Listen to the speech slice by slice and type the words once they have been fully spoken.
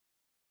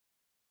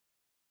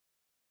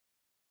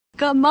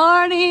Good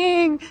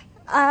morning!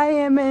 I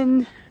am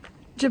in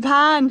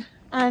Japan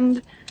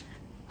and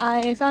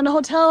I found a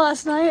hotel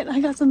last night. I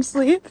got some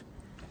sleep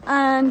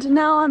and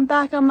now I'm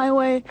back on my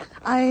way.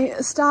 I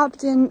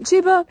stopped in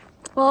Chiba,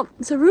 well,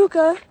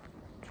 Saruka.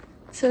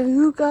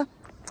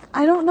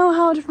 I don't know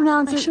how to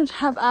pronounce it. I should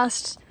have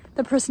asked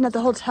the person at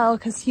the hotel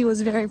because he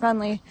was very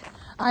friendly.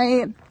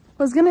 I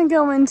was gonna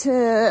go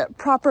into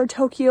proper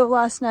Tokyo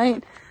last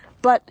night,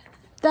 but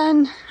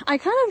then I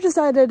kind of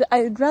decided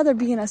I'd rather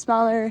be in a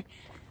smaller,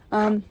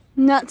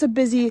 not so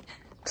busy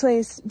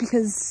place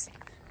because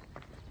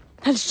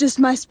that's just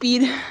my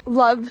speed.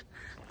 Love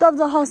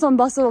the hustle and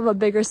bustle of a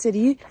bigger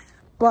city,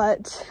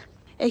 but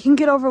it can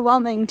get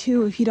overwhelming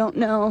too if you don't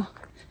know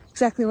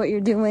exactly what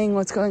you're doing,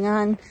 what's going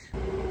on.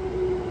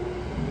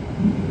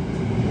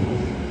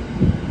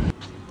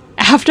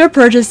 After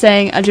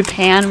purchasing a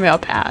Japan Rail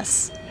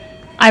Pass,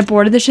 I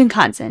boarded the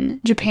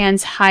Shinkansen,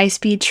 Japan's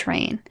high-speed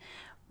train.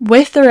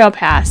 With the Rail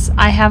Pass,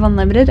 I have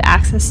unlimited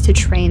access to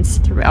trains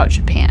throughout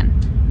Japan.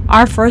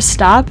 Our first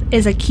stop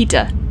is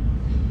Akita.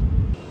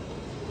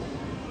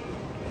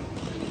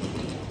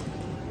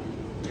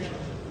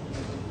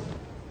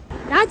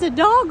 That's a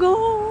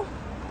doggo!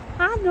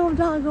 Hello,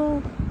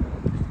 doggo!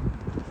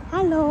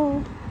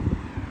 Hello!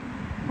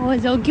 Oh,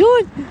 it's so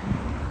cute!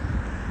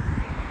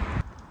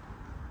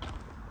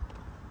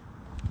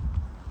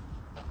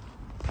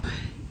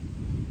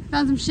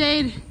 Found some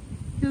shade,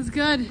 feels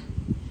good,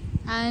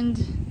 and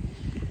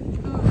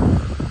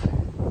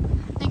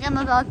I think I'm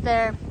about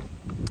there.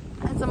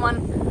 I had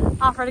someone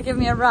offer to give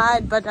me a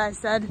ride, but I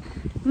said,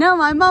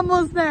 no, I'm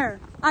almost there,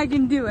 I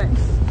can do it.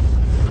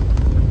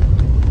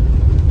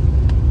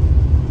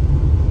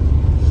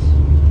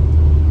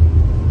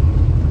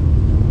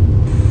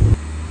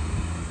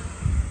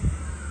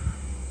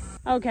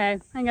 Okay,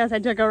 I guess I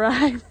took a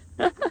ride.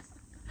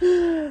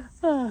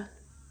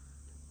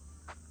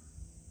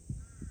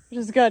 Which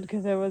is good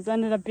because it was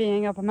ended up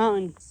being up a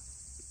mountain.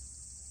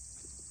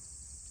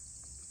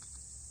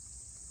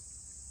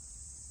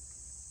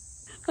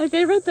 My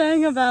favorite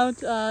thing about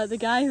the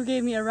guy who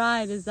gave me a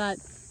ride is that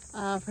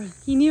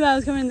he knew I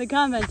was coming to the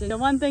convent, and the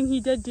one thing he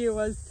did do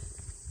was,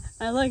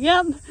 I was like,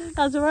 yep,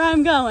 that's where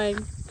I'm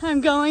going. I'm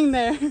going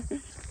there.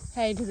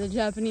 Hey, to the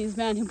Japanese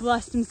man who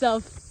blessed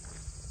himself,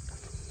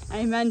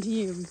 amen to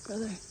you,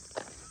 brother.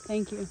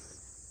 Thank you.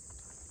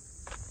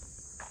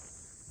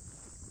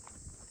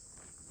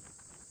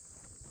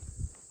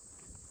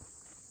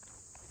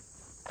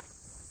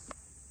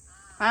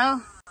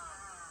 Well,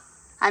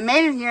 I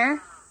made it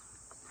here.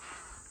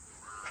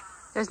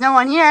 There's no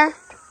one here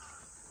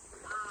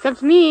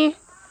except me,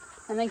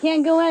 and I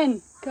can't go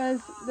in because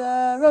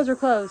the roads are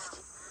closed.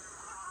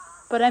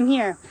 But I'm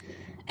here.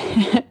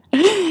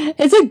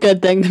 It's a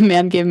good thing the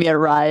man gave me a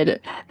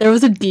ride. There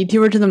was a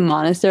detour to the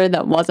monastery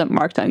that wasn't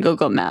marked on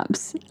Google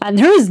Maps, and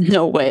there was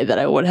no way that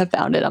I would have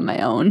found it on my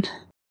own.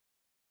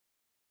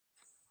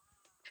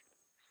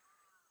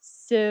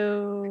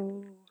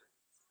 So...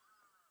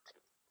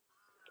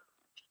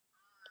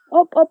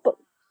 Oh,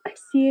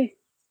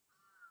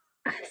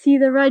 I see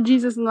the red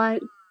Jesus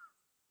light.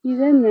 He's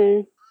in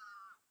there.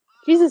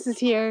 Jesus is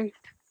here.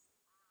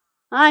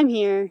 I'm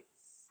here.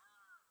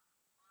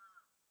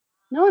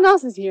 No one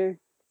else is here.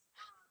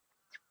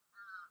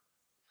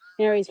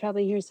 Mary's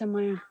probably here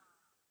somewhere.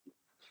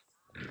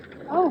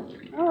 Oh.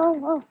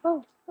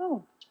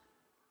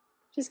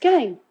 Just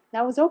kidding.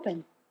 That was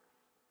open.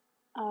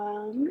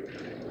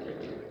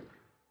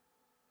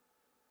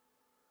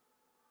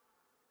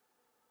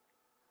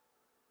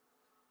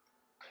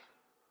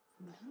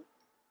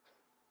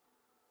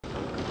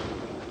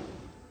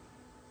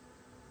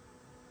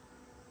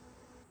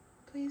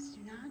 Please do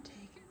not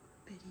take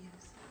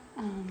videos.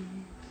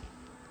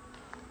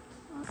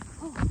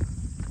 Oh,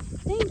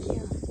 thank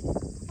you.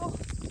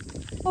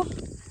 Oh,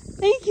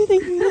 thank you.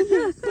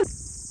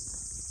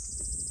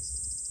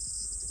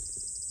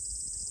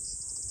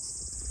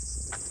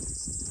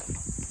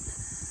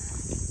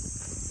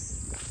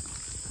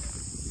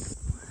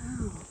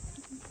 Wow,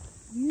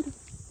 beautiful.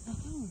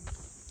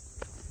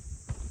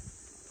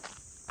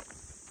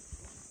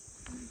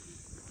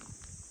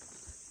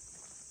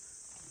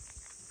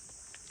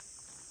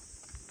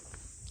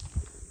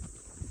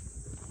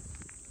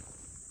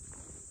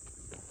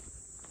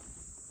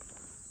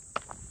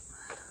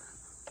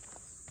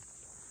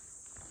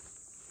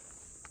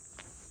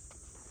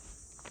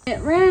 I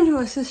ran into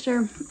a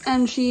sister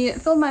and she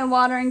filled my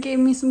water and gave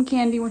me some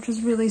candy, which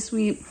was really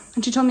sweet.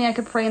 And she told me I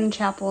could pray in the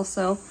chapel,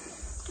 so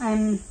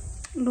I'm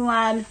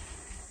glad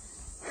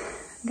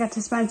I got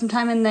to spend some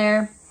time in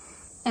there.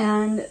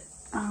 And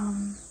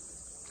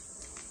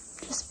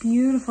just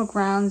beautiful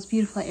grounds,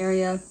 beautiful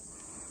area.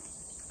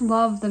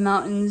 Love the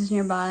mountains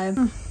nearby.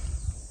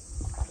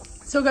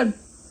 So good.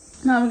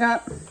 Now I've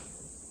got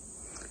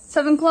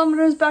 7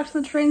 kilometers back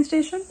to the train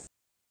station.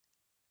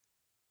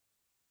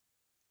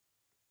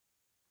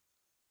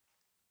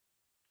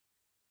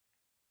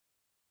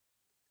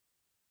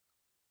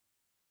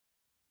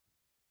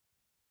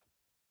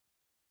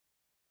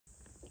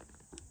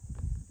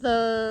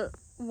 The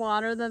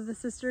water that the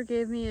sister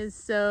gave me is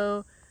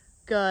so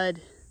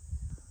good.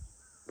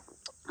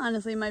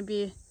 honestly might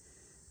be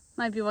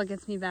what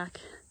gets me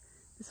back.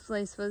 This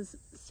place was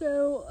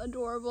so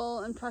adorable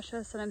and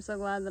precious, and I'm so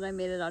glad that I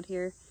made it out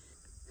here.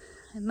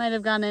 I might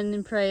have gone in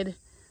and prayed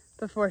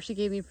before she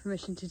gave me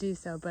permission to do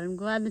so, but I'm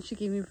glad that she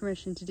gave me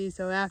permission to do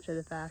so after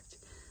the fact.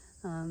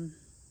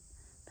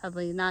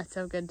 Probably not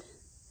so good.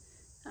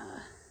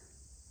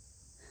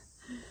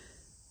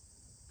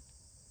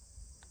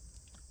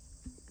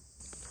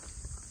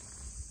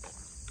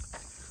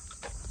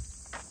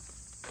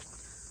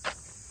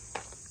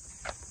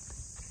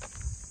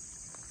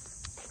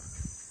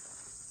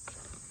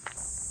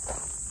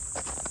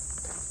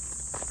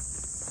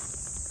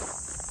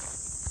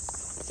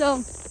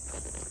 So,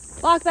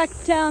 walk back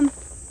to town,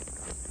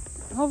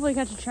 hopefully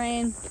catch a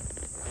train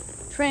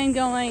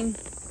going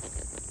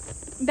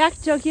back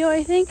to Tokyo,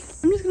 I think.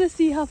 I'm just gonna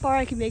see how far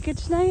I can make it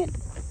tonight,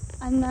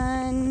 and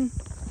then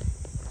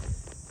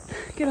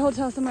get a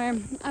hotel somewhere.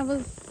 I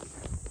was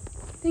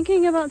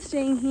thinking about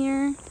staying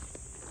here,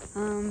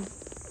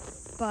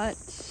 but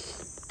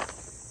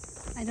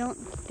I don't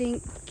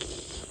think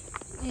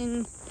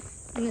in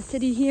the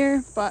city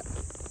here, but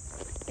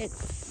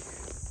it's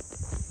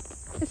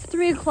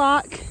 3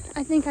 o'clock.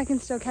 I think I can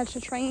still catch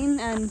a train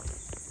and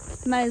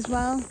might as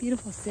well.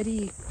 Beautiful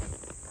city.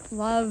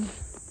 Love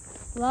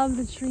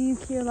the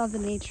trees here, love the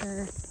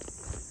nature.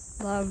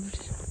 Loved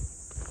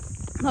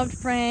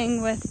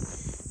praying with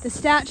the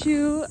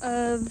statue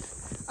of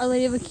Our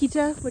Lady of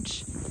Akita,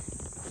 which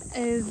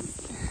is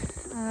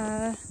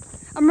a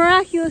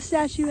miraculous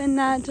statue in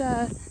that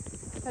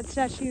that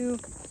statue,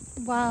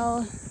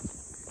 while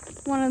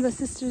one of the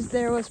sisters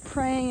there was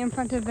praying in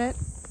front of it,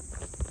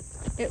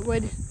 it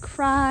would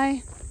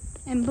cry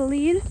and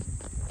bleed,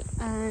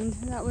 and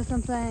that was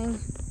something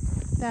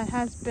that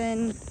has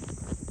been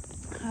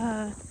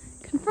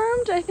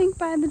confirmed, I think,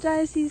 by the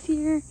diocese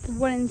here. The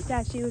wooden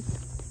statue is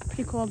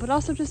pretty cool, but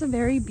also just a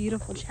very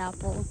beautiful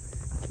chapel.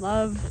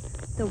 Love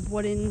the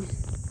wooden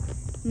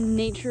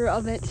nature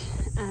of it,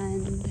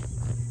 and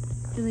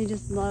really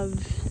just love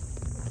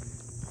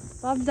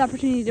the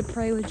opportunity to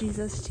pray with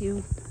Jesus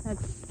too.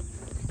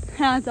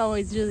 That's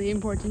always really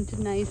important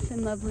and nice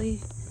and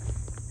lovely.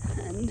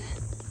 And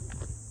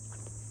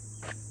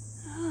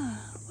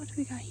what do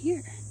we got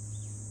here?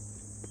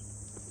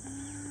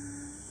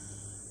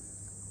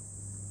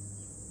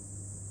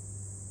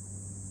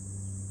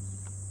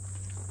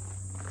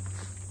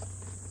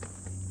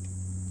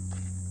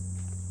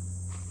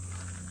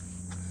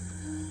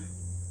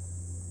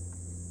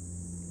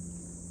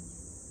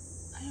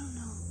 I don't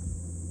know.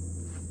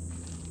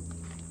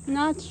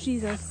 Not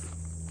Jesus.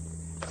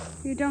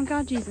 You don't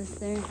got Jesus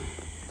there,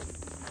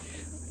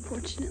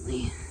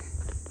 unfortunately.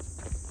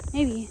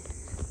 Maybe.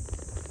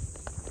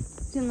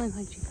 Didn't look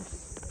like Jesus.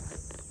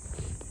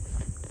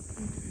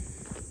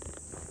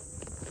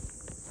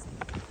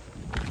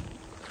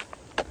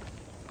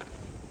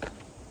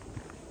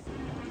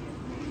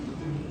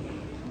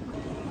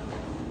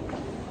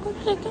 Where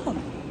did it go?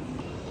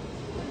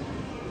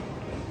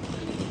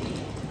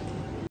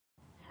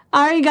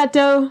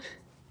 Arigato.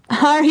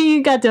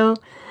 Arigato.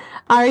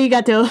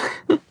 Arigato.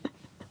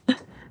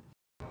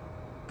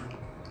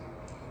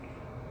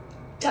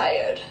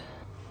 Tired.